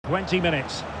20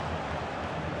 minutes.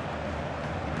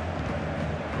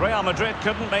 Real Madrid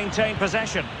couldn't maintain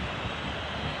possession.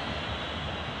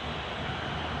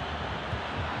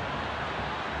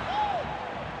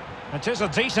 It is a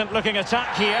decent-looking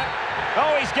attack here.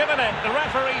 Oh, he's given it. The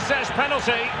referee says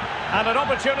penalty, and an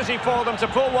opportunity for them to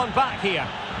pull one back here.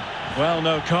 Well,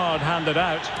 no card handed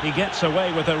out. He gets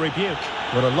away with a rebuke.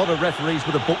 Well, a lot of referees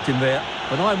would have booked him there,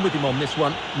 but I'm with him on this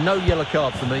one. No yellow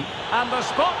card for me. And the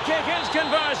spot kick is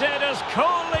converted as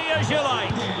coolly as you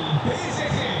like.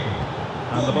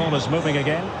 And the ball is moving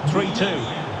again. 3-2.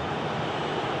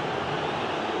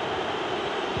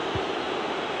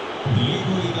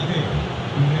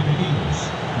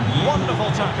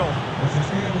 Wonderful tackle.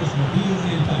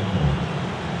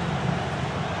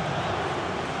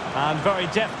 And very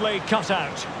deftly cut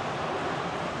out.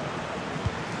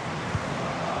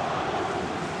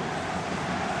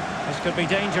 This could be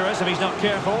dangerous if he's not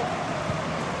careful.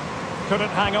 Couldn't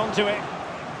hang on to it.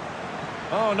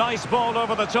 Oh, nice ball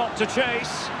over the top to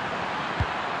chase.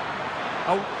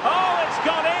 Oh, it's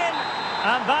gone in!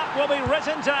 And that will be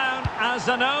written down as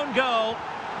an own goal.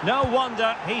 No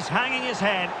wonder he's hanging his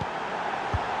head.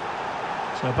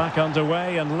 So back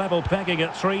underway and level pegging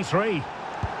at 3-3.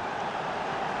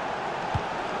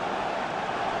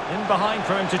 In behind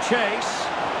for him to chase.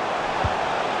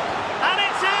 And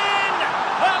it's in!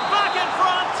 They're back in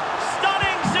front!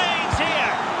 Stunning scenes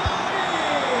here!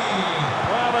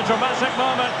 Well, a dramatic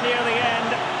moment near the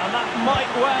end, and that might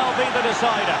well be the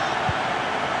decider.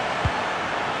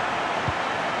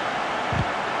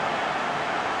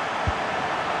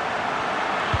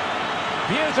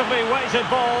 Beautifully weighted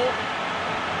ball.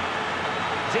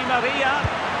 Di Maria.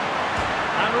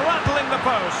 And rattling the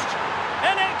post.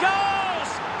 In it goes!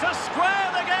 To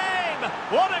square the game!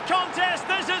 What a contest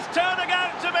this is turning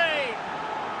out to be!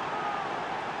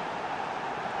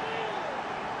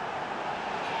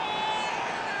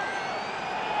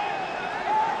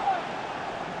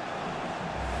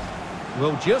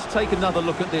 Well, just take another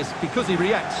look at this, because he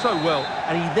reacts so well,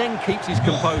 and he then keeps his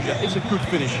composure. It's a good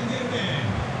finish.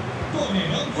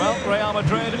 Well, Real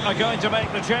Madrid are going to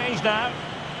make the change now.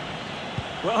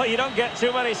 Well, you don't get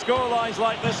too many scorelines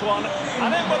like this one. And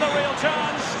in with a real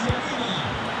chance.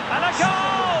 And a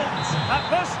goal! At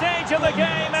this stage of the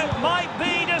game, it might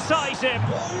be decisive.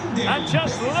 And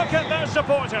just look at their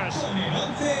supporters.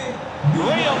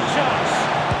 Real chance.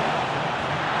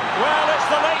 Well, it's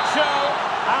the late show,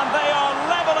 and they are